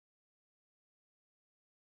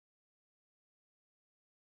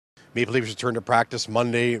Maple Leafs return to practice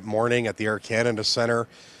Monday morning at the Air Canada Centre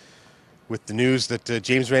with the news that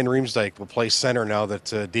James Van Riemsdyk will play center now that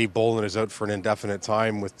Dave Bolin is out for an indefinite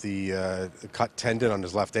time with the cut tendon on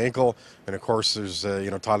his left ankle. And, of course, there's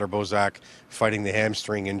Tyler Bozak fighting the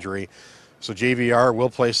hamstring injury. So JVR will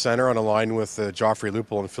play center on a line with Joffrey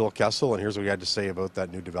Lupul and Phil Kessel, and here's what he had to say about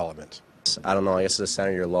that new development. I don't know, I guess as a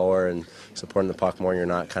center you're lower and supporting the puck more and you're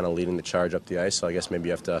not kind of leading the charge up the ice, so I guess maybe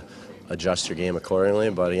you have to adjust your game accordingly,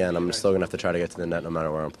 but again, I'm still going to have to try to get to the net no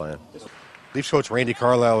matter where I'm playing. Leafs coach Randy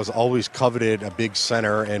Carlyle has always coveted a big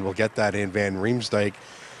center, and will get that in Van Riemsdyk,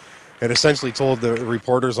 and essentially told the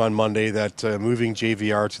reporters on Monday that moving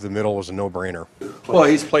JVR to the middle was a no-brainer. Well,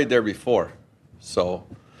 he's played there before, so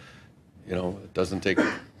it doesn't take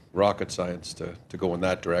rocket science to go in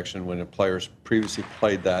that direction when a player's previously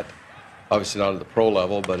played that, obviously not at the pro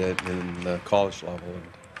level, but in the college level. And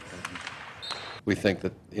we think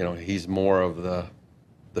that he's more of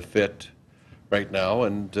the fit right now,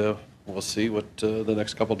 and we'll see what the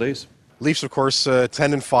next couple of days. Leafs, of course,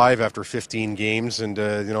 10-5 after 15 games, and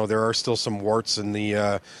there are still some warts in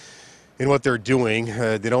what they're doing.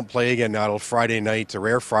 They don't play again now till Friday night, a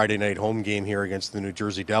rare Friday night home game here against the New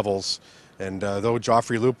Jersey Devils. And though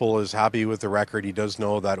Joffrey Lupul is happy with the record, he does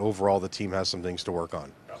know that overall the team has some things to work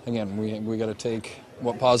on. Again, we got to take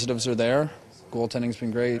what positives are there. Goaltending's been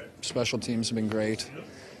great. Special teams have been great.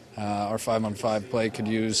 Our 5-on-5 play could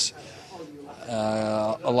use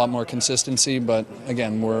a lot more consistency, but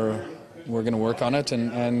again, we're going to work on it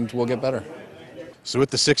and we'll get better. So with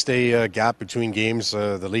the 6-day gap between games,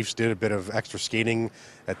 the Leafs did a bit of extra skating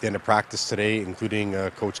at the end of practice today, including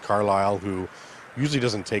Coach Carlyle, who usually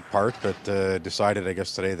doesn't take part, but decided, I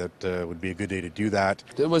guess, today that would be a good day to do that.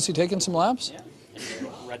 Was he taking some laps? Yeah.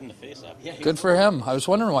 Red in the face up. Yeah, good for him. I was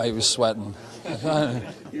wondering why he was sweating.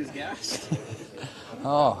 He was gassed.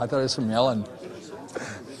 Oh, I thought it was from yelling.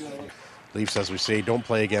 Leafs, as we say, don't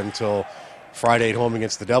play again until Friday at home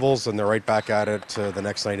against the Devils, and they're right back at it the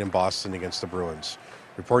next night in Boston against the Bruins.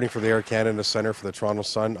 Reporting for the Air Canada Centre for the Toronto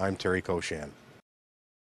Sun, I'm Terry Cochan.